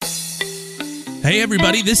Hey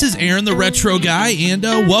everybody, this is Aaron the Retro Guy, and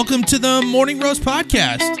welcome to the Morning Roast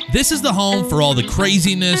Podcast. This is the home for all the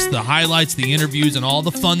craziness, the highlights, the interviews, and all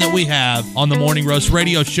the fun that we have on the Morning Roast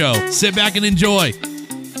Radio Show. Sit back and enjoy.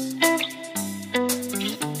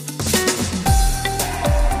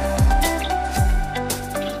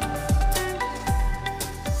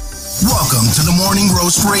 Welcome to the Morning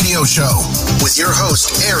Roast Radio Show with your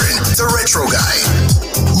host, Aaron the Retro Guy,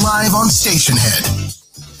 live on Station Head.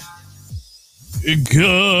 Good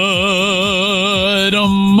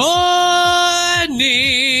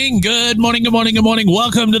morning. Good morning, good morning, good morning.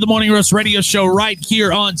 Welcome to the Morning Roast Radio Show right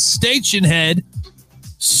here on Station Head.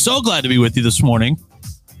 So glad to be with you this morning.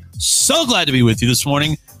 So glad to be with you this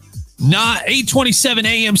morning. Not 8:27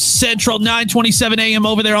 a.m. Central, 9:27 a.m.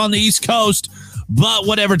 over there on the East Coast. But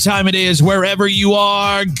whatever time it is, wherever you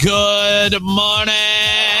are, good morning.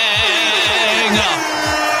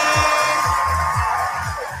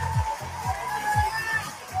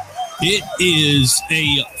 It is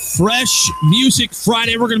a Fresh Music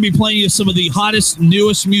Friday. We're going to be playing you some of the hottest,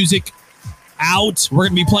 newest music out. We're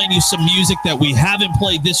going to be playing you some music that we haven't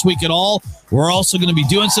played this week at all. We're also going to be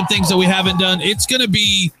doing some things that we haven't done. It's going to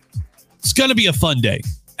be a fun day.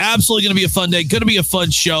 Absolutely going to be a fun day. Going to be a fun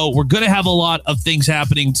show. We're going to have a lot of things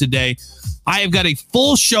happening today. I have got a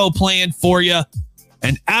full show planned for you,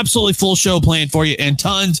 an absolutely full show planned for you, and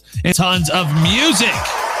tons of music.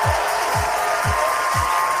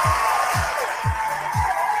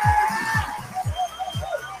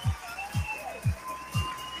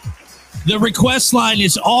 The request line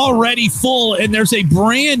is already full, and there's a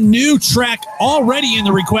brand new track already in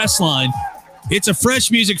the request line. It's a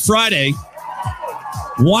Fresh Music Friday.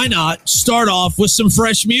 Why not start off with some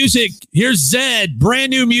fresh music? Here's Zed,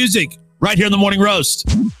 brand new music, right here in the Morning Roast.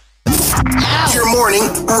 Your morning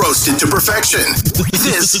roasted to perfection.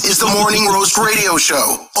 This is the Morning Roast Radio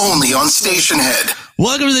Show, only on Station Head.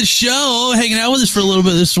 Welcome to the show. Hanging out with us for a little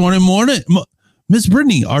bit this morning. Miss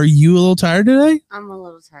Brittany, are you a little tired today? I'm a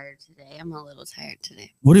little tired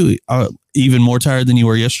today. What do we? Even more tired than you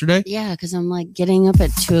were yesterday? Yeah, because I'm like getting up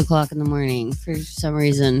at 2 o'clock in the morning for some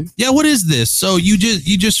reason. Yeah, what is this? So you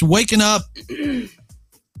just waking up,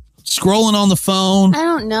 scrolling on the phone? I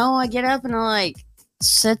don't know. I get up and I like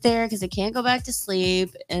sit there because I can't go back to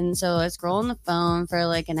sleep, and so I scroll on the phone for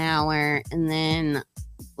like an hour, and then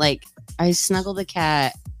like I snuggle the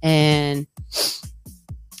cat, and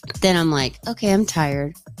then I'm like, okay, I'm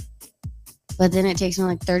tired. But then it takes me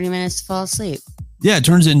like 30 minutes to fall asleep. Yeah, it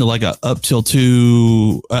turns into like a up at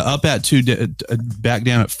 2, back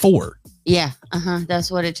down at 4. Yeah,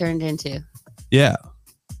 that's what it turned into. Yeah.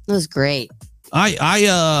 It was great.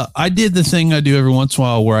 I did the thing I do every once in a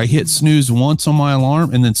while where I hit snooze once on my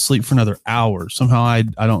alarm and then sleep for another hour. Somehow I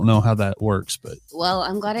don't know how that works, but. Well,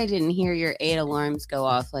 I'm glad I didn't hear your 8 alarms go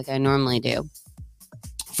off like I normally do.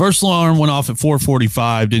 First alarm went off at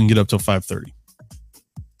 4:45, didn't get up till 5:30.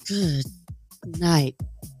 Good night.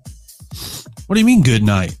 What do you mean good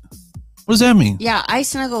night? What does that mean? Yeah, I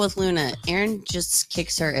snuggle with Luna. Aaron just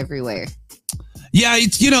kicks her everywhere. Yeah,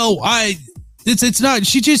 it's not.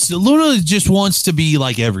 Luna just wants to be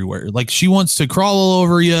like everywhere. Like she wants to crawl all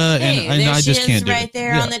over you, and I just can't do it. Right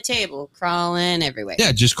there on the table, crawling everywhere.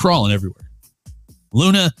 Yeah, just crawling everywhere.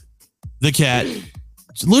 Luna, the cat.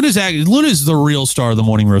 Luna's the real star of the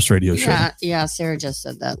Morning Roast Radio Show. Yeah, Sarah just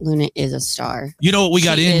said that. Luna is a star. You know what we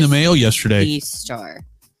got in the mail yesterday? The star.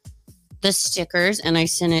 The stickers, and I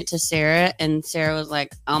sent it to Sarah, and Sarah was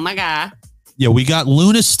like, oh my God. Yeah, we got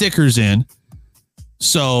Luna stickers in.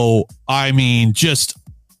 So, I mean, just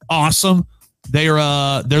awesome. They're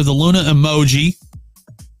the Luna emoji.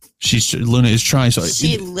 Luna is trying. So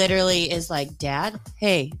she literally is like, Dad,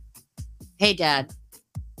 hey, Dad.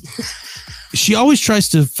 She always tries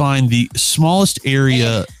to find the smallest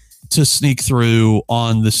area to sneak through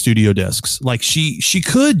on the studio desks. Like she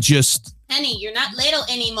could just. Honey, you're not little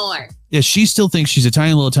anymore. Yeah, she still thinks she's a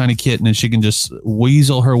tiny kitten and she can just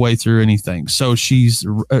weasel her way through anything. So she's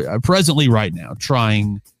presently right now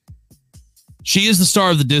trying. She is the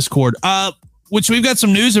star of the Discord, which we've got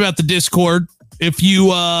some news about the Discord. If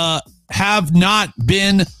you have not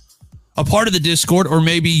been a part of the Discord, or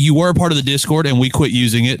maybe you were a part of the Discord and we quit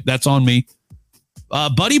using it, that's on me.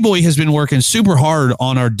 Buddy Boy has been working super hard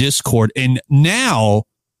on our Discord, and now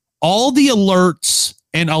all the alerts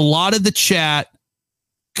and a lot of the chat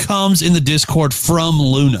comes in the Discord from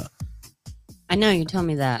Luna. I know, you told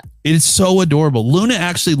me that. It is so adorable. Luna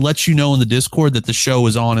actually lets you know in the Discord that the show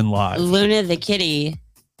is on and live. Luna the kitty.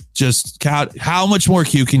 Just how much more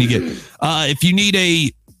cute can you get? If you need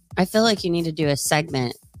I feel like you need to do a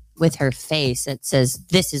segment with her face that says,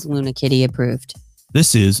 "This is Luna Kitty approved."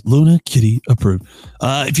 This is Luna Kitty approved.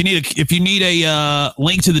 If you need a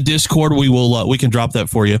link to the Discord, we can drop that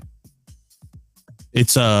for you.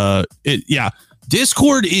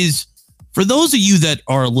 Discord is for those of you that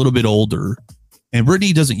are a little bit older, and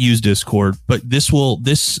Brittany doesn't use Discord, but this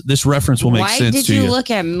reference will make sense to you. Why did you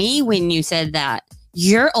look at me when you said that?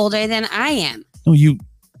 You're older than I am. No,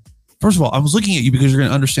 first of all, I was looking at you because you're going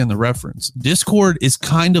to understand the reference. Discord is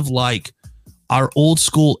kind of like our old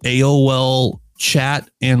school AOL chat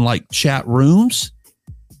and like chat rooms,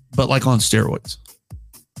 but like on steroids.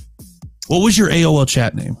 What was your AOL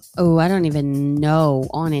chat name? Oh, I don't even know,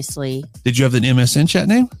 honestly. Did you have an MSN chat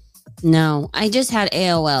name? No, I just had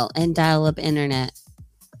AOL and dial-up internet.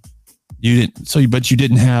 You didn't. So, but you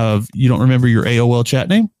don't remember your AOL chat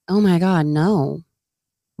name? Oh my God, no.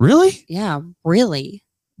 Really? Yeah, really.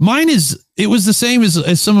 Mine it was the same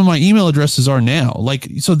as some of my email addresses are now. Like,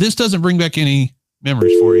 so this doesn't bring back any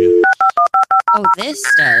memories for you. Oh, this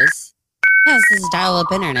does. Yes, this is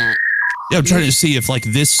dial-up internet. Yeah, I'm trying to see if like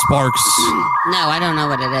this sparks. No, I don't know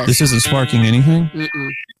what it is. This isn't sparking anything.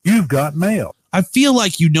 Mm-mm. You've got mail. I feel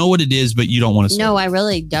like you know what it is, but you don't want to say. No, I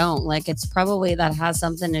really don't. Like, it's probably that has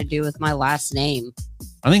something to do with my last name.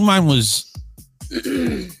 I think mine was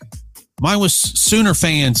Sooner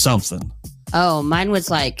fan something. Oh, mine was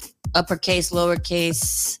like uppercase,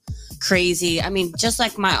 lowercase, crazy. I mean, just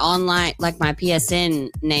like my online, like my PSN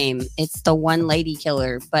name, it's the One Lady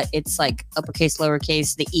Killer, but it's like uppercase,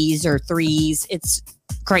 lowercase, the E's or threes. It's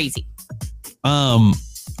crazy.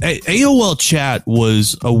 AOL chat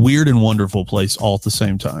was a weird and wonderful place all at the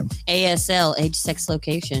same time. ASL, age, sex,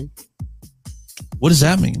 location. What does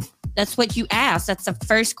that mean? That's what you asked. That's the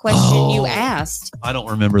first question you asked. I don't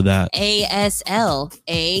remember that. ASL,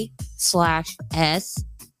 A/S/S/L.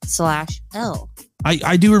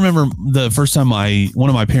 I do remember the first time one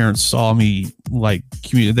of my parents saw me like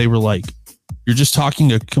they were like, "You're just talking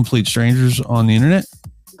to complete strangers on the internet?"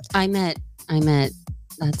 I met.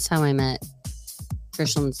 That's how I met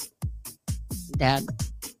Trishlan's dad.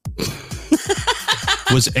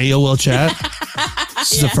 Was AOL chat?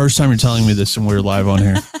 This is the first time you're telling me this and we're live on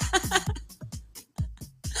here.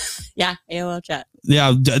 Yeah, AOL chat.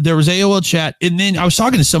 Yeah, there was AOL chat. And then I was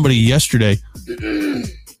talking to somebody yesterday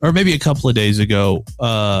or maybe a couple of days ago,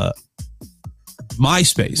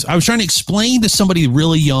 MySpace. I was trying to explain to somebody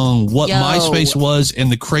really young what MySpace was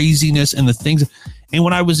and the craziness and the things. And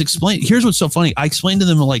when I was explaining, here's what's so funny. I explained to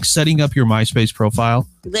them like setting up your MySpace profile.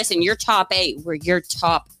 Listen, your top 8 were your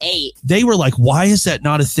top 8. They were like, why is that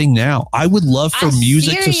not a thing now? I would love for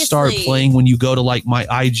music to start playing when you go to like my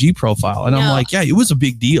IG profile. And I'm like, yeah, it was a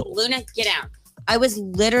big deal. Luna, get out. I was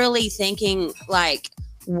literally thinking like,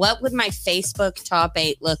 what would my Facebook top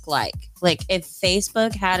 8 look like? Like if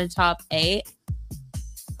Facebook had a top 8,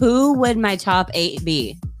 who would my top 8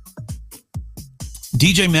 be?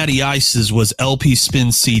 DJ Matty Ice's was LP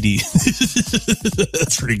Spin CD.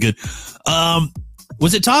 That's pretty good.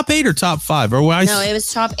 Was it top 8 or top 5? Or No, it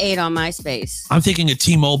was top 8 on MySpace. I'm thinking of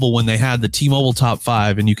T-Mobile when they had the T-Mobile top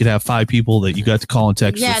 5 and you could have 5 people that you got to call and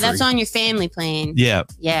text. Yeah, that's on your family plan. Yeah.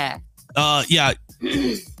 Yeah. Yeah.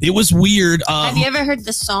 It was weird. Have you ever heard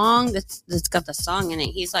the song that's got the song in it?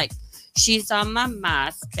 He's like, she's on my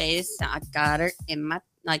MySpace. I got her in my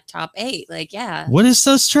like top 8. Like, yeah. What is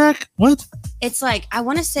this track? What? It's like I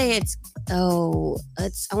want to say it's Pitbull.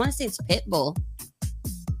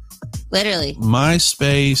 Literally.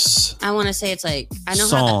 MySpace. I want to say it's like I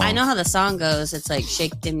know how the song goes. It's like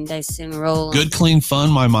shake them dice and roll. Good Clean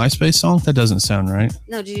Fun, my MySpace song. That doesn't sound right.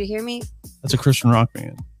 No, did you hear me? That's a Christian rock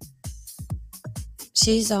band.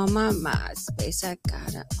 She's on my MySpace. I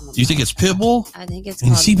got it. Do you think it's Pitbull? I think it's.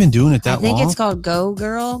 Has he been doing it that long? I think it's called Go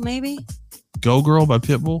Girl, maybe. Go Girl by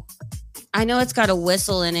Pitbull. I know it's got a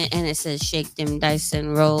whistle in it and it says shake them dice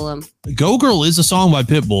and roll them. Go Girl is a song by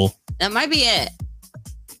Pitbull. That might be it.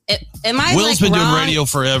 Am I Will's been doing radio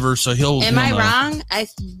forever, so he'll. Am I wrong? I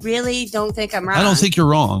really don't think I'm wrong. I don't think you're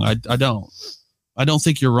wrong. I don't. I don't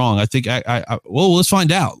think you're wrong. I think well, let's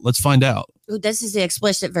find out. Let's find out. Ooh, this is the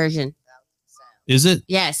explicit version. Is it?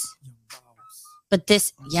 Yes. But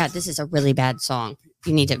this is a really bad song.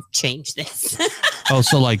 You need to change this. Oh,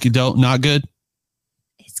 so like you don't not good?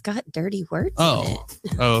 It's got dirty words in it.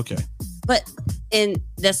 Oh, okay. But in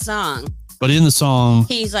the song,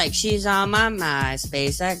 he's like, she's on my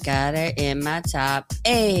MySpace. I got her in my top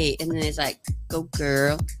 8. And then it's like, go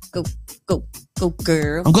girl, go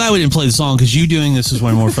girl. I'm glad we didn't play the song because you doing this is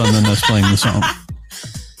way more fun than us playing the song.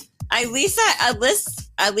 At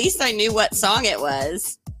least I knew what song it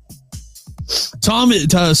was. Tom,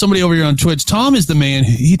 somebody over here on Twitch, Tom is the man.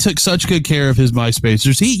 He took such good care of his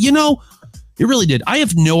MySpacers. He really did. I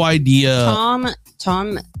have no idea.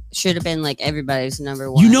 Tom should have been like everybody's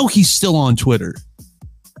number one. You know, he's still on Twitter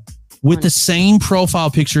with the same profile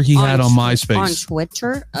picture he had on MySpace. On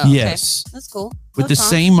Twitter? Oh, yes. Okay. That's cool. With the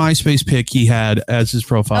same MySpace pic he had as his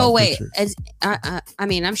profile picture. I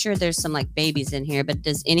mean, I'm sure there's some like babies in here, but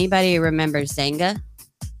does anybody remember Zanga?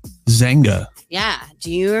 Zanga. Yeah.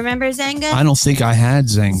 Do you remember Zanga? I don't think I had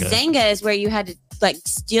Zanga. Zanga is where you had to like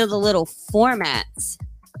steal the little formats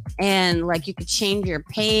and like you could change your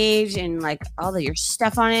page and like all of your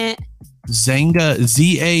stuff on it. Zanga,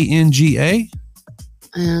 Zanga?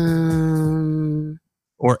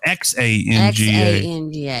 Or Xanga?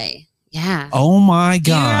 Xanga. Yeah. Oh my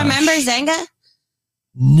god. Do you remember Zanga?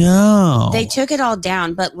 No. They took it all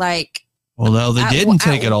down, but like. Well, no, they didn't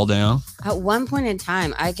take it all down. At one point in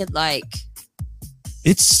time, I could like.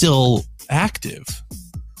 It's still active.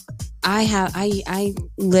 I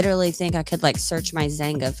literally think I could like search my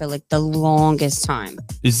Zanga for like the longest time.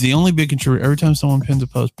 Is the only big contributor. Every time someone pins a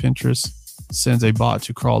post, Pinterest sends a bot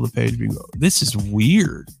to crawl the page. This is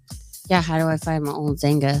weird. Yeah, how do I find my old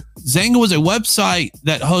Zanga? Zanga was a website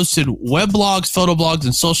that hosted weblogs, photo blogs,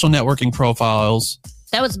 and social networking profiles.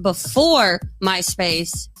 That was before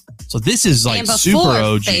MySpace. So this is like super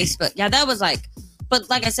OG. Facebook. Yeah, that was like, but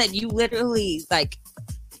like I said, you literally like,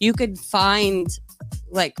 you could find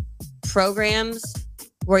like programs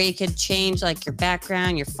where you could change like your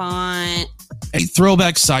background, your font.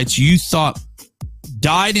 Throwback sites you thought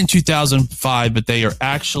died in 2005, but they are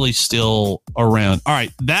actually still around. All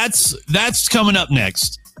right, that's coming up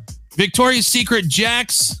next. Victoria's Secret,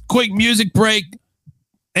 Jack's quick music break.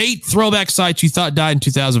 8 throwback sites you thought died in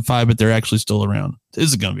 2005, but they're actually still around. This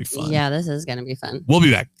is going to be fun. Yeah, this is going to be fun. We'll be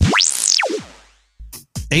back.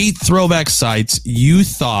 8 throwback sites you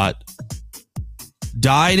thought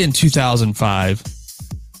died in 2005,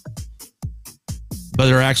 but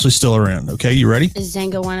they're actually still around. Okay, you ready? Is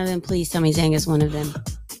Zanga one of them? Please tell me Zanga's one of them.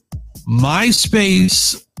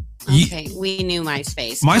 MySpace. Okay, we knew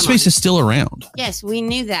MySpace. MySpace is still around. Yes, we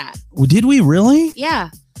knew that. Well, did we really?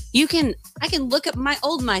 Yeah. I can look up my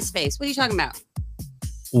old MySpace. What are you talking about?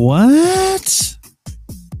 What?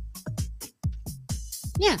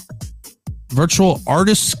 Yeah. Virtual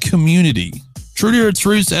artist community. True to its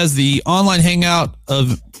roots as the online hangout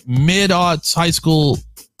of mid-aughts high school,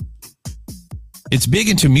 it's big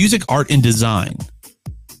into music, art, and design.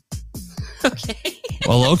 Okay.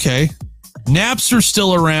 Well, okay. Napster's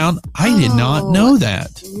still around. I did not know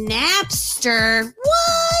that. Napster?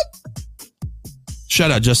 What? Shout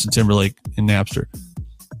out Justin Timberlake and Napster.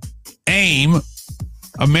 AIM.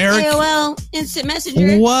 American. AOL Instant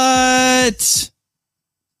Messenger. What?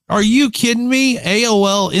 Are you kidding me?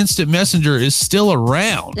 AOL Instant Messenger is still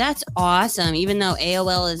around. That's awesome. Even though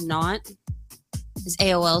AOL is not. Is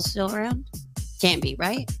AOL still around? Can't be,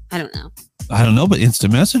 right? I don't know. I don't know, but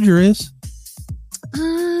Instant Messenger is.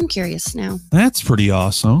 I'm curious now. That's pretty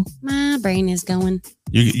awesome. My brain is going.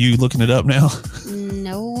 You looking it up now?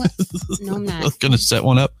 No, I'm not. Gonna set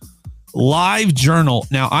one up. Live Journal.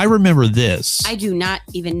 Now, I remember this. I do not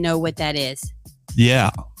even know what that is.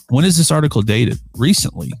 Yeah. When is this article dated?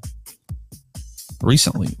 Recently.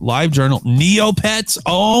 Live Journal. Neopets.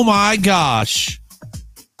 Oh, my gosh.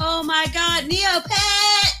 Oh, my God.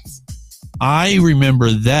 Neopets. I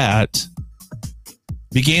remember that.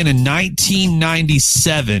 Began in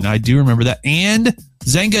 1997. I do remember that. And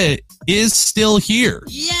Zanga is still here.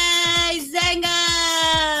 Yay, Zanga!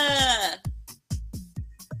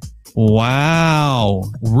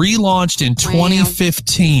 Wow. Relaunched in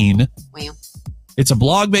 2015. Wow. It's a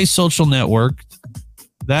blog-based social network.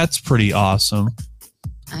 That's pretty awesome.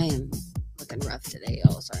 I am looking rough today,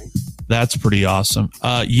 y'all. Sorry. That's pretty awesome.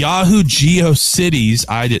 Yahoo GeoCities.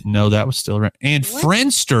 I didn't know that was still around. And What?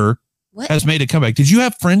 Friendster What? has made a comeback. Did you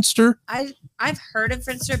have Friendster? I've heard of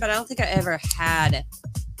Friendster, but I don't think I ever had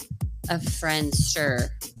a Friendster.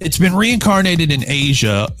 It's been reincarnated in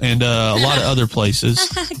Asia and a lot of other places.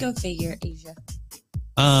 Go figure, Asia.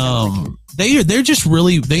 They're just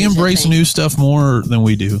really, they embrace new stuff more than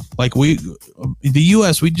we do. Like the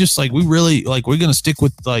US, we really we're gonna stick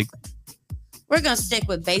with we're gonna stick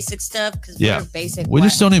with basic stuff because we're basic. We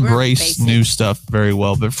just don't embrace new stuff very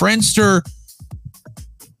well. But Friendster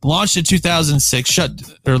launched in 2006,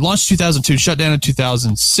 launched 2002, shut down in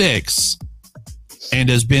 2006, and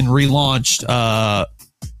has been relaunched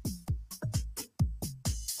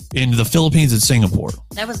in the Philippines and Singapore.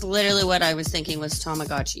 That was literally what I was thinking was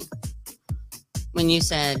Tamagotchi when you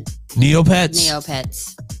said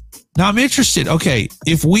Neopets. Now I'm interested. Okay,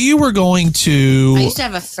 if we were going to, I used to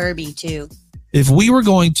have a Furby too. If we were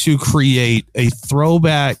going to create a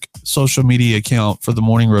throwback social media account for the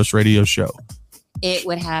Morning Roast Radio Show, it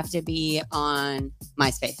would have to be on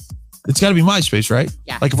MySpace. It's got to be MySpace, right?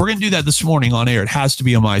 Yeah. Like if we're going to do that this morning on air, it has to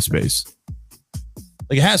be a MySpace.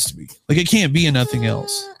 Like it has to be. Like it can't be a nothing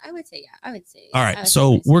else. I would say, yeah. I would say. All right.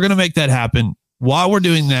 So we're going to make that happen. While we're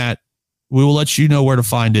doing that, we will let you know where to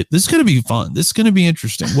find it. This is going to be fun. This is going to be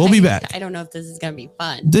interesting. We'll be back. I don't know if this is going to be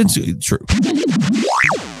fun. That's true.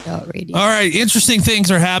 Alrighty. All right. Interesting things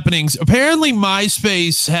are happening. Apparently,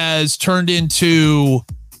 MySpace has turned into,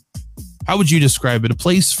 how would you describe it? A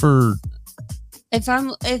place for... If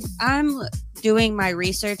I'm doing my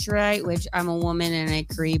research right, which I'm a woman and I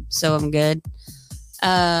creep, so I'm good.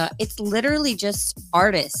 It's literally just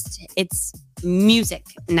artists. It's music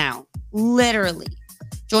now. Literally.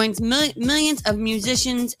 Joins millions of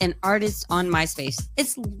musicians and artists on MySpace.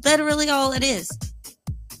 It's literally all it is.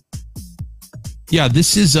 Yeah,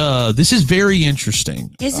 this is very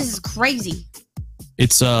interesting. This is crazy.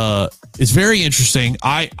 It's very interesting.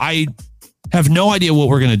 I have no idea what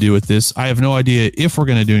we're going to do with this. I have no idea if we're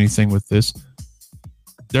going to do anything with this.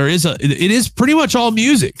 It is pretty much all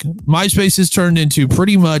music. MySpace has turned into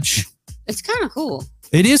pretty much. It's kind of cool.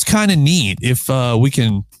 It is kind of neat if we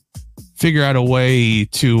can figure out a way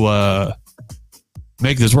to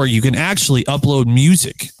make this work. You can actually upload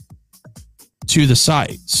music to the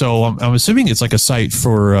site. So I'm assuming it's like a site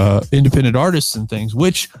for independent artists and things,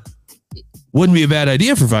 which wouldn't be a bad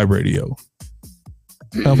idea for Vibe Radio.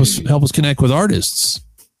 Help us connect with artists.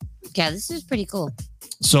 Yeah, this is pretty cool.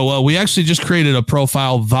 So we actually just created a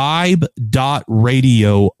profile, vibe.radio,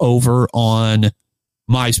 over on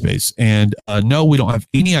MySpace. And no, we don't have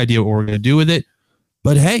any idea what we're going to do with it.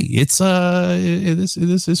 But hey, it's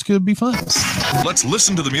this could be fun. Let's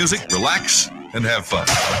listen to the music, relax, and have fun.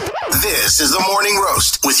 This is the Morning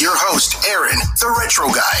Roast with your host, Aaron, the Retro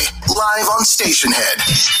Guy, live on Station Head.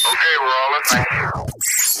 Okay, we're all in.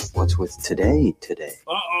 What's with today?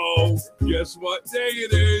 Uh-oh. Guess what day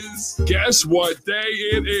it is? Guess what day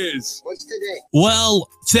it is? What's today? Well,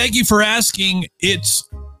 thank you for asking. It's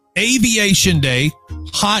Aviation Day,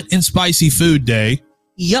 Hot and Spicy Food Day,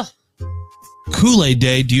 Yeah. Kool-Aid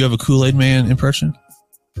Day. Do you have a Kool-Aid Man impression?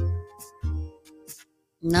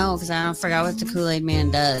 No, because I forgot what the Kool-Aid Man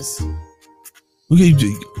does.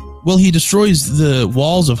 Well, he destroys the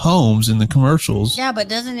walls of homes in the commercials. Yeah, but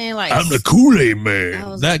doesn't he like... I'm the Kool-Aid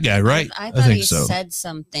Man. That guy, right? I thought think he so. said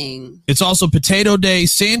something. It's also Potato Day,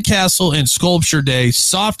 Sandcastle and Sculpture Day,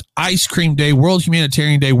 Soft Ice Cream Day, World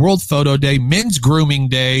Humanitarian Day, World Photo Day, Men's Grooming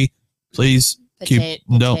Day. Please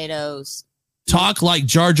Potatoes. Talk Like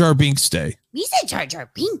Jar Jar Binks Day. We said Jar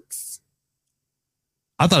Jar Binks.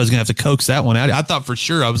 I thought I was going to have to coax that one out. I thought for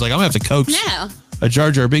sure. I was like, I'm going to have to coax No. a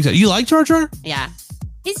Jar Jar Binks. You like Jar Jar? Yeah.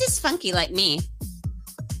 He's just funky like me.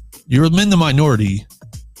 You're in the minority.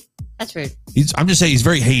 That's rude. I'm just saying he's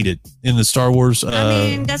very hated in the Star Wars. I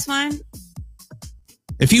mean, that's fine.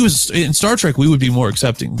 If he was in Star Trek, we would be more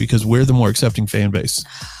accepting because we're the more accepting fan base.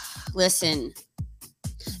 Listen.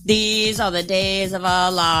 These are the days of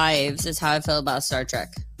our lives is how I feel about Star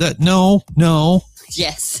Trek. No.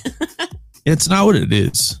 Yes. It's not what it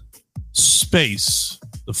is. Space,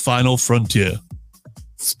 the final frontier.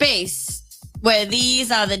 Space, where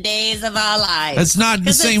these are the days of our lives. That's not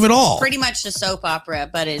the same at all. Pretty much a soap opera,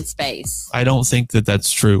 but in space. I don't think that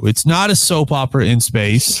that's true. It's not a soap opera in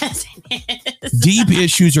space. Yes, it is. Deep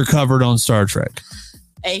issues are covered on Star Trek.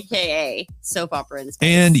 AKA soap opera in space.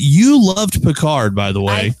 And you loved Picard, by the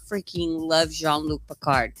way. I freaking love Jean-Luc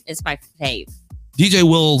Picard. It's my fave. DJ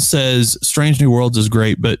Will says Strange New Worlds is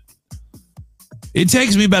great, but it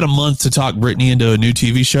takes me about a month to talk Brittany into a new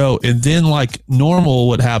TV show. And then, like normal,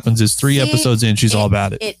 what happens is three episodes in, she's all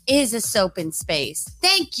about it. It is a soap in space.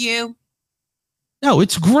 Thank you. No,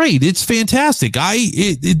 it's great. It's fantastic.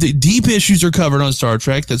 The deep issues are covered on Star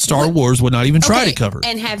Trek that Star Wars would not even try to cover.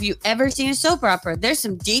 And have you ever seen a soap opera? There's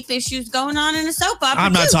some deep issues going on in a soap opera.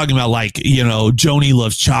 I'm not talking about like, Joni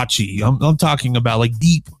Loves Chachi. I'm talking about like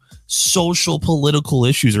deep social political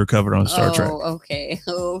issues are covered on Star Trek. Okay.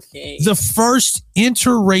 The first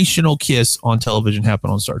interracial kiss on television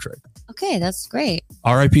happened on Star Trek. Okay, that's great.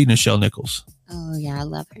 R.I.P. Nichelle Nichols. Oh yeah, I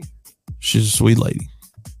love her. She's a sweet lady.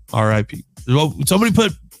 R.I.P. Somebody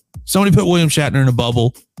put William Shatner in a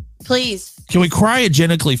bubble. Please. Can we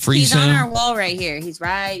cryogenically freeze him? He's on our wall right here. He's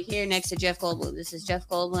right here next to Jeff Goldblum. This is Jeff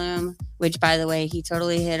Goldblum, which, by the way, he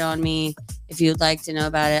totally hit on me. If you'd like to know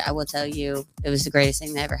about it, I will tell you. It was the greatest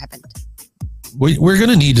thing that ever happened. We're going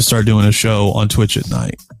to need to start doing a show on Twitch at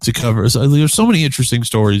night to cover. There's so many interesting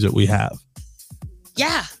stories that we have.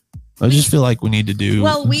 Yeah. I just feel like we need to do.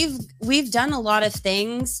 Well, we've done a lot of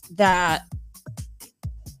things that,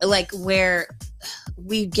 like, where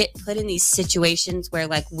we get put in these situations where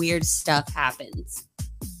like weird stuff happens.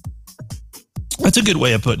 That's a good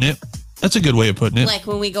way of putting it. That's a good way of putting it. Like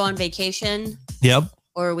when we go on vacation. Yep.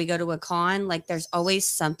 Or we go to a con, like there's always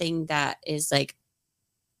something that is like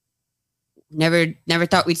never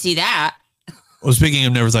thought we'd see that. Well, speaking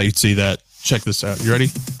of never thought you'd see that, check this out. You ready?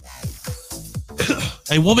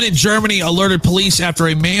 A woman in Germany alerted police after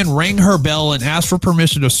a man rang her bell and asked for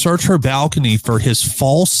permission to search her balcony for his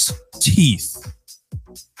false teeth.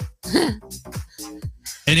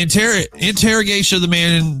 An interrogation of the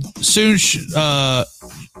man soon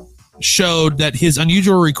showed that his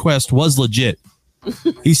unusual request was legit.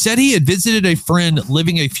 He said he had visited a friend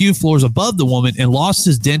living a few floors above the woman and lost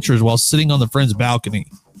his dentures while sitting on the friend's balcony.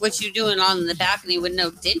 What you doing on the balcony with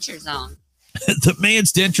no dentures on? The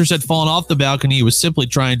man's dentures had fallen off the balcony. He was simply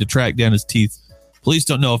trying to track down his teeth. Police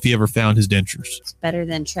don't know if he ever found his dentures. It's better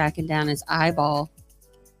than tracking down his eyeball.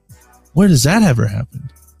 Where does that ever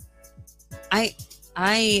happen?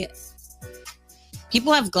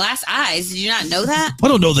 People have glass eyes. Did you not know that? I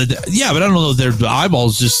don't know that. Yeah, but I don't know if their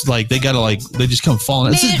eyeballs just like they just come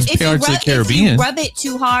falling. This is Pirates of the Caribbean. If you rub it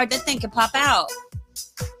too hard, that thing can pop out.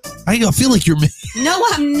 I feel like you're. No,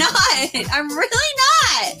 I'm not. I'm really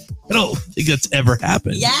not. I don't think that's ever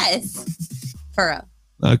happened. Yes. Furrow.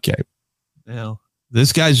 Okay. Now,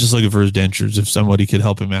 this guy's just looking for his dentures. If somebody could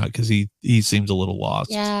help him out, because he seems a little lost.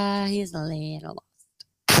 Yeah, he's a little lost.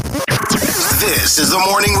 This is the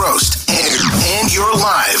Morning Roast, and you're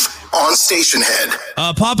live on Station Head.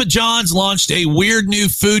 Papa John's launched a weird new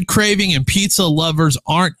food craving, and pizza lovers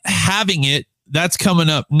aren't having it. That's coming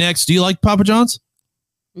up next. Do you like Papa John's?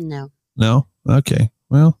 No. No? Okay.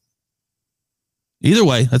 Well, either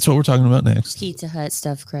way, that's what we're talking about next. Pizza Hut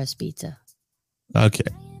stuffed crust pizza. Okay.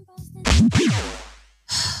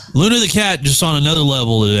 Luna the cat just on another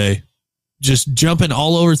level today. Just jumping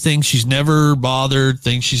all over things she's never bothered,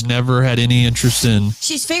 things she's never had any interest in.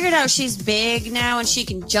 She's figured out she's big now and she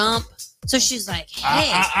can jump. So she's like,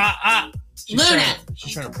 hey, Luna.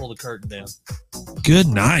 She's trying to pull the curtain down. Good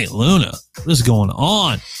night, Luna. What is going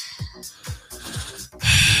on?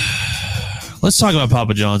 Let's talk about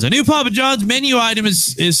Papa John's. A new Papa John's menu item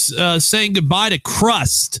is saying goodbye to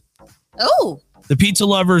crust. Oh. The pizza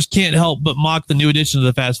lovers can't help but mock the new addition to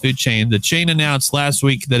the fast food chain. The chain announced last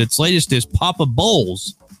week that its latest is Papa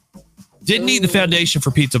Bowls. Didn't need the foundation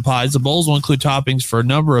for pizza pies. The bowls will include toppings for a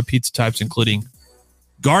number of pizza types, including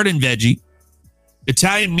garden veggie,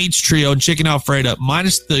 Italian meats trio, and chicken Alfredo,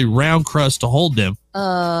 minus the round crust to hold them.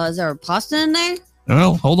 Is there a pasta in there?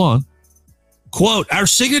 No, hold on. Quote, our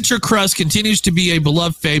signature crust continues to be a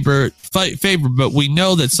beloved favorite, but we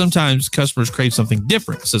know that sometimes customers crave something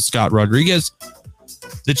different, says Scott Rodriguez,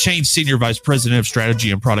 the chain's senior vice president of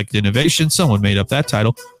strategy and product innovation. Someone made up that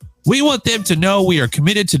title. We want them to know we are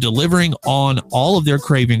committed to delivering on all of their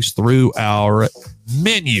cravings through our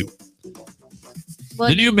menu. What?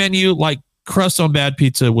 The new menu, like crust on bad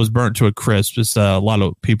pizza, was burnt to a crisp. It's, a lot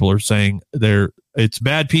of people are saying it's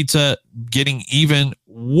bad pizza getting even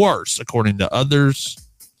worse, according to others.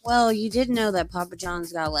 Well, you did know that Papa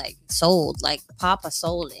John's got sold. Papa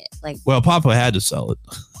sold it. Well, Papa had to sell it.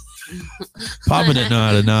 Papa didn't know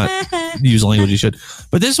how to not use language he should.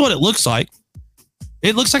 But this is what it looks like.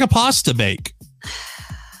 It looks like a pasta bake.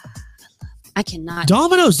 I cannot.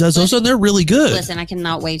 Domino's does those, and they're really good. Listen, I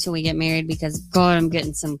cannot wait till we get married because God, I'm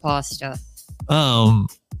getting some pasta.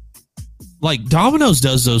 Like Domino's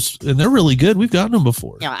does those, and they're really good. We've gotten them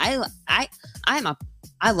before. Yeah,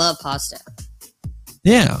 I love pasta.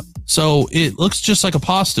 Yeah, so it looks just like a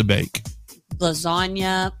pasta bake.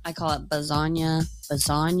 Lasagna. I call it lasagna.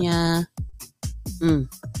 Lasagna.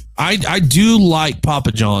 I do like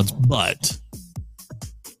Papa John's, but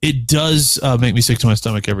it does make me sick to my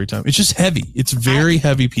stomach every time. It's just heavy. It's very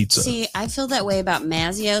heavy pizza. See, I feel that way about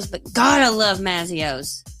Mazzio's, but God, I love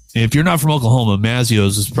Mazzio's. If you're not from Oklahoma,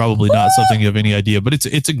 Mazzio's is probably not something you have any idea, but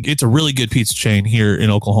it's a really good pizza chain here in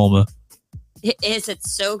Oklahoma. It is.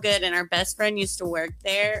 It's so good, and our best friend used to work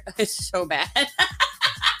there. It's so bad.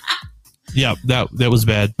 Yeah, that was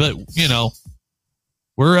bad, but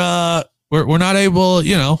we're not able.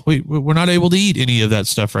 We're not able to eat any of that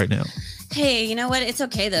stuff right now. Hey, you know what? It's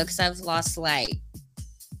okay though, because I've lost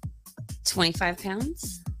 25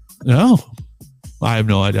 pounds. No, I have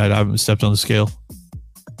no idea. I haven't stepped on the scale.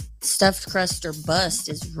 Stuffed crust or bust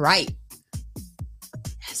is right.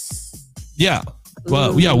 Yes. Yeah.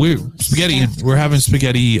 Well, yeah, we're spaghetti. We're having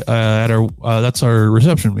spaghetti at our. That's our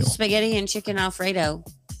reception meal. Spaghetti and chicken Alfredo.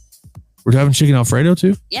 We're having chicken Alfredo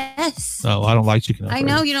too. Yes. Oh, I don't like chicken Alfredo. I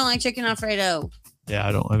know you don't like chicken Alfredo. Yeah,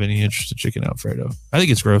 I don't have any interest in chicken Alfredo. I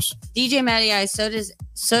think it's gross. DJ Matty I. So does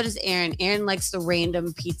Aaron. Aaron likes the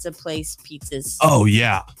random pizza place pizzas. Oh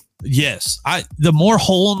yeah, yes. The more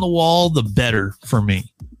hole in the wall, the better for me.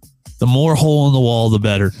 The more hole in the wall, the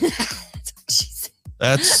better.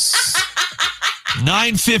 That's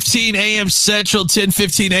 9:15 a.m. Central,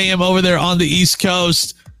 10:15 a.m. over there on the East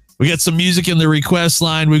Coast. We got some music in the request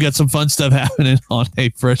line. We got some fun stuff happening on a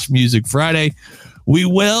Fresh Music Friday. We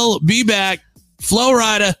will be back. Flo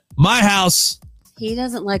Rida, my house. He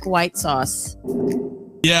doesn't like white sauce.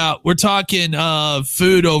 Yeah, we're talking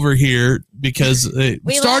food over here because it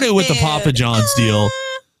started with the Papa John's deal,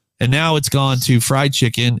 and now it's gone to fried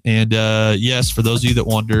chicken. And yes, for those of you that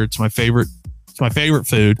wonder, it's my favorite. It's my favorite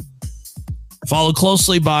food. Followed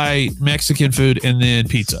closely by Mexican food and then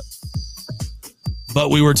pizza. But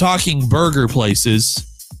we were talking burger places.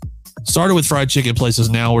 Started with fried chicken places.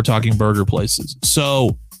 Now we're talking burger places.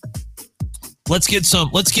 So let's get some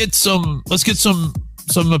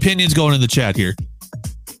opinions going in the chat here.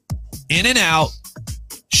 In-N-Out,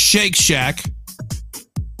 Shake Shack,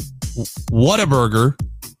 Whataburger.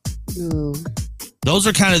 Ooh. Those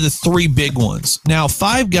are kind of the three big ones. Now,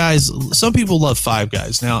 Five Guys, some people love Five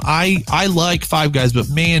Guys. Now, I like Five Guys, but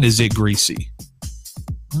man, is it greasy.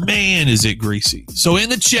 Man, is it greasy. So in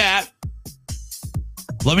the chat,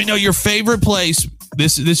 let me know your favorite place.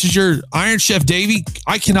 This is your Iron Chef Davey.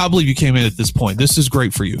 I cannot believe you came in at this point. This is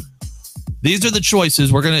great for you. These are the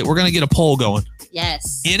choices. We're gonna get a poll going.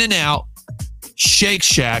 Yes. In-N-Out, Shake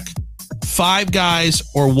Shack, Five Guys,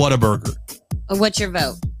 or Whataburger. What's your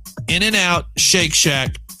vote? In-N-Out, Shake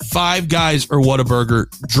Shack, Five Guys, or Whataburger.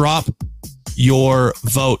 Drop your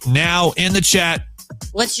vote now in the chat.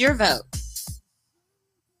 What's your vote?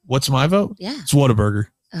 What's my vote? Yeah. It's Whataburger.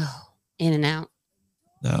 Oh, In-N-Out.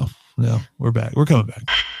 No, we're back. We're coming back.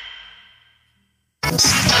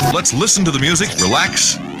 Let's listen to the music,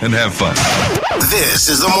 relax, and have fun. This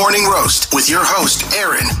is the Morning Roast with your host,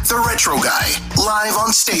 Aaron, the Retro Guy, live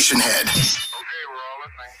on Station Head.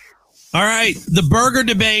 All right. The burger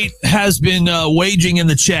debate has been waging in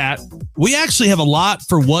the chat. We actually have a lot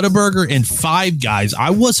for Whataburger and Five Guys. I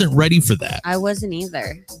wasn't ready for that. I wasn't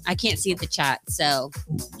either. I can't see the chat, so.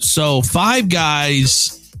 So Five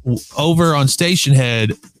Guys over on Station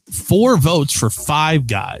Head, 4 votes for Five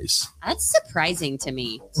Guys. That's surprising to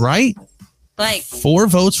me. Right? Like 4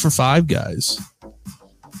 votes for Five Guys.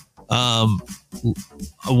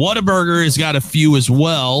 Whataburger has got a few as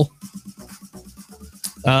well.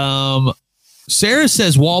 Sarah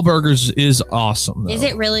says Wahlburgers is awesome, though. Is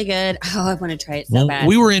it really good? Oh, I want to try it so bad.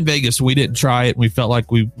 We were in Vegas. We didn't try it. And we felt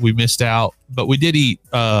like we missed out, but we did eat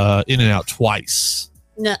In-N-Out twice.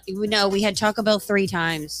 No, we had Taco Bell 3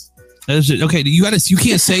 times. Okay, you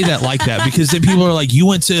can't say that like that because then people are like, you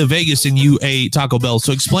went to Vegas and you ate Taco Bell.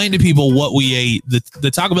 So explain to people what we ate.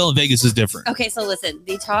 The Taco Bell in Vegas is different. Okay, so listen,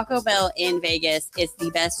 the Taco Bell in Vegas is the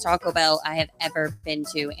best Taco Bell I have ever been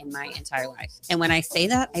to in my entire life. And when I say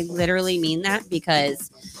that, I literally mean that because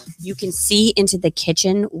you can see into the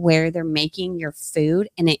kitchen where they're making your food,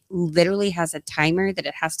 and it literally has a timer that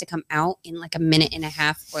it has to come out in like a minute and a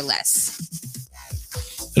half or less.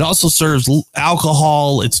 It also serves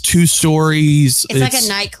alcohol. It's 2 stories. It's like a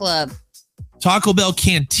nightclub. Taco Bell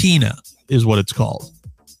Cantina is what it's called.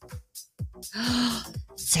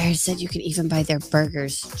 Sarah said you can even buy their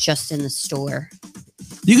burgers just in the store.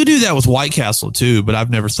 You could do that with White Castle too, but I've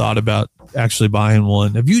never thought about actually buying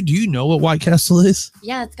one. Do you know what White Castle is?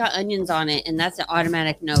 Yeah, it's got onions on it, and that's an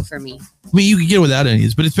automatic no for me. I mean, you can get it without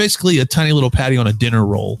onions, but it's basically a tiny little patty on a dinner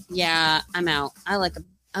roll. Yeah, I'm out. I like a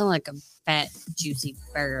fat, juicy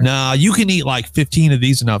burger. Nah, you can eat like 15 of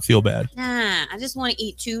these and not feel bad. Nah, I just want to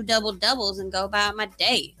eat 2 double doubles and go about my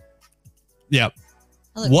day. Yep.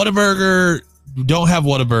 Whataburger, don't have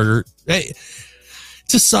Whataburger. Hey,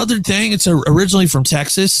 it's a Southern thing. It's originally from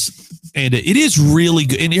Texas, and it is really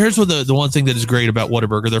good. And here's what the one thing that is great about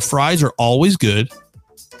Whataburger. Their fries are always good.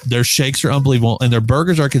 Their shakes are unbelievable, and their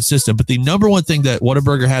burgers are consistent. But the number one thing that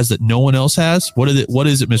Whataburger has that no one else has, what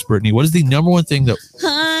is it, Miss Brittany? What is the number one thing that...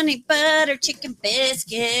 Honey butter chicken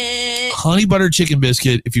biscuit. Honey butter chicken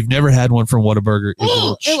biscuit. If you've never had one from Whataburger, it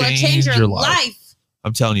will change your life.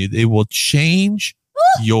 I'm telling you, it will change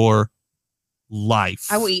your life.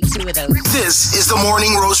 I will eat 2 of those. This is the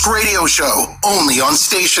Morning Roast Radio Show, only on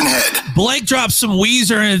Station Head. Blake dropped some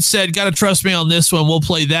Weezer and said, "Gotta trust me on this one." We'll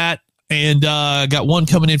play that. And got one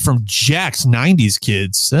coming in from Jack's 90s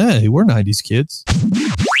Kids. Hey, we're 90s kids.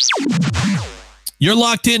 You're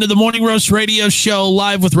locked into the Morning Roast Radio Show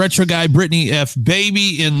live with Retro Guy Brittany F.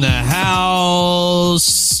 Baby in the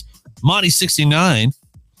house. Monty 69.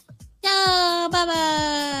 Yo,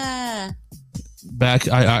 Baba. Back.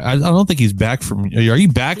 I don't think he's back from. Are you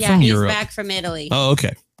back from Europe? Yeah, he's back from Italy. Oh,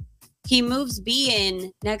 okay. He moves B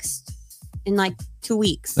in like 2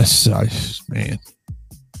 weeks. That's man.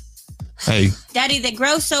 Hey, Daddy, they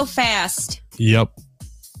grow so fast. Yep.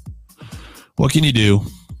 What can you do?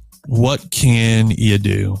 What can you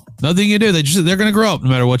do? Nothing you do. They're going to grow up no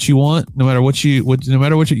matter what you want, no matter what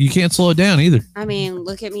you can't slow it down either. I mean,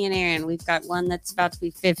 look at me and Aaron. We've got one that's about to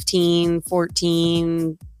be 15,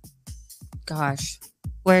 14. Gosh,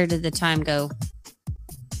 where did the time go?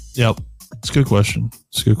 Yep. It's a good question.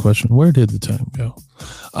 Where did the time go?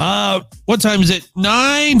 What time is it?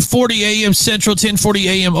 9:40 a.m. Central, 10:40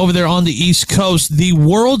 a.m. over there on the East Coast. The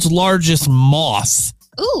world's largest moth.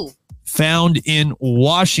 Ooh. Found in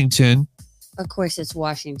Washington. Of course, it's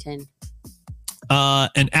Washington.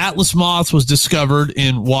 An Atlas moth was discovered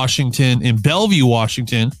in Washington, in Bellevue,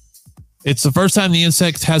 Washington. It's the first time the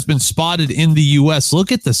insect has been spotted in the U.S.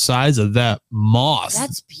 Look at the size of that moth.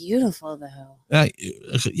 That's beautiful, though.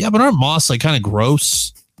 Yeah, but aren't moths like kind of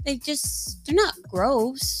gross? They're not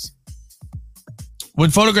gross. When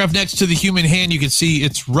photographed next to the human hand, you can see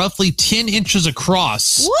it's roughly 10 inches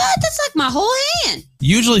across. What? That's like my whole hand.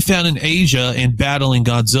 Usually found in Asia and battling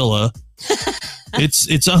Godzilla.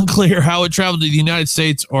 It's unclear how it traveled to the United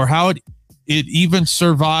States or how it even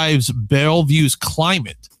survives Bellevue's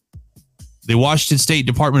climate. The Washington State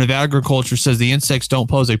Department of Agriculture says the insects don't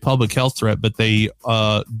pose a public health threat, but they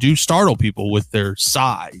do startle people with their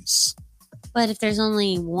size. But if there's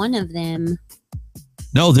only one of them...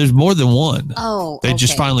 No, there's more than one. Oh, They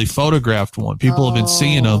just finally photographed one. People have been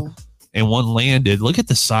seeing them, and one landed. Look at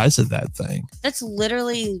the size of that thing. That's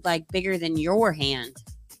literally like bigger than your hand.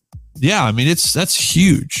 Yeah, I mean that's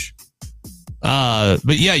huge. But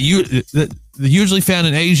yeah, usually found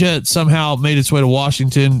in Asia. It somehow made its way to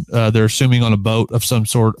Washington. They're assuming on a boat of some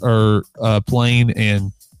sort or a plane,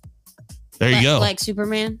 and there you go. Like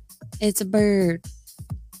Superman. It's a bird.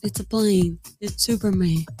 It's a plane. It's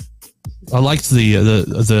Superman. I liked the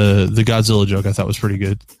Godzilla joke. I thought was pretty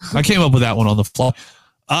good. I came up with that one on the fly.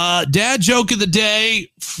 Dad joke of the day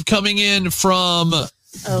coming in from Blake.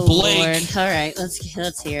 Lord. All right, let's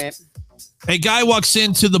hear it. A guy walks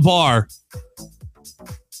into the bar.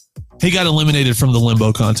 He got eliminated from the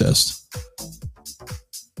limbo contest.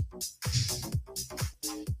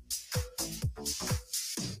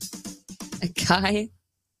 A guy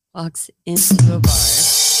walks into a bar.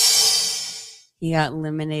 He got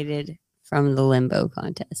eliminated from the limbo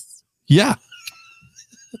contest. Yeah.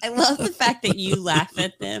 I love the fact that you laugh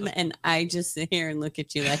at them and I just sit here and look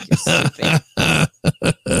at you like you're stupid.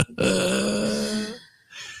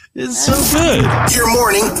 It's so good. Your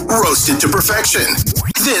morning roasted to perfection.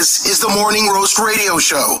 This is the Morning Roast Radio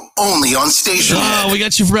Show, only on Station Head. We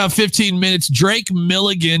got you for about 15 minutes. Drake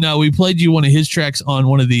Milligan, we played you one of his tracks on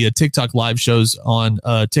one of the TikTok live shows on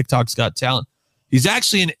TikTok's Got Talent. He's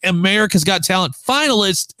actually an America's Got Talent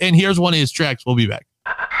finalist, and here's one of his tracks. We'll be back.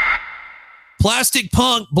 Plastic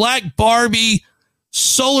Punk, Black Barbie,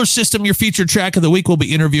 Solar System, your featured track of the week. We'll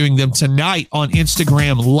be interviewing them tonight on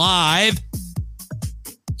Instagram Live.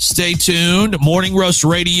 Stay tuned. Morning Roast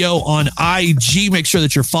Radio on IG. Make sure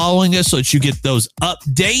that you're following us so that you get those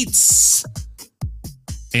updates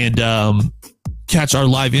and catch our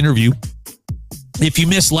live interview. If you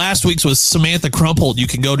missed last week's with Samantha Crumpold, you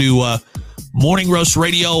can go to Morning Roast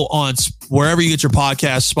Radio on wherever you get your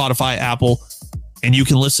podcasts, Spotify, Apple, and you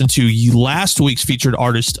can listen to last week's featured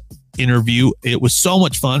artist interview. It was so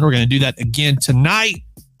much fun. We're going to do that again tonight.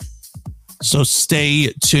 So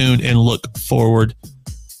stay tuned and look forward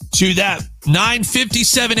to that.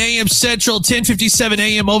 9:57 a.m. Central, 10:57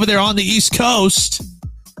 a.m. over there on the East Coast.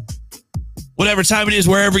 Whatever time it is,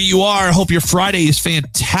 wherever you are, I hope your Friday is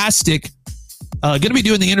fantastic. Going to be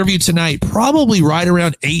doing the interview tonight, probably right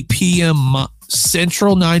around 8 p.m.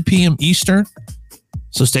 Central, 9 p.m. Eastern.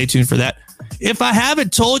 So stay tuned for that. If I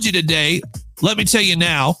haven't told you today, let me tell you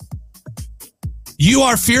now. You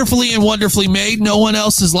are fearfully and wonderfully made. No one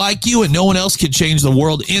else is like you, and no one else can change the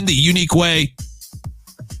world in the unique way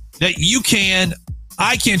that you can.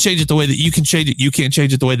 I can't change it the way that you can change it. You can't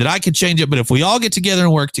change it the way that I can change it. But if we all get together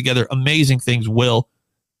and work together, amazing things will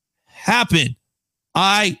happen.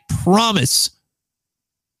 I promise.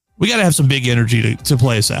 We got to have some big energy to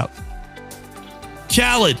play us out.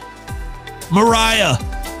 Khaled, Mariah,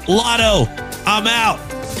 Lotto, I'm out.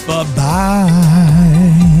 Bye-bye.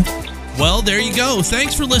 Well, there you go.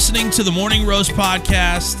 Thanks for listening to the Morning Roast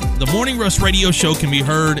podcast. The Morning Roast Radio Show can be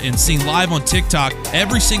heard and seen live on TikTok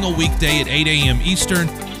every single weekday at 8 a.m. Eastern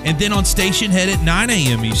and then on Station Head at 9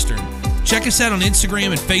 a.m. Eastern. Check us out on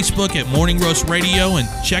Instagram and Facebook at Morning Roast Radio and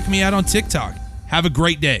check me out on TikTok. Have a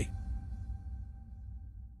great day.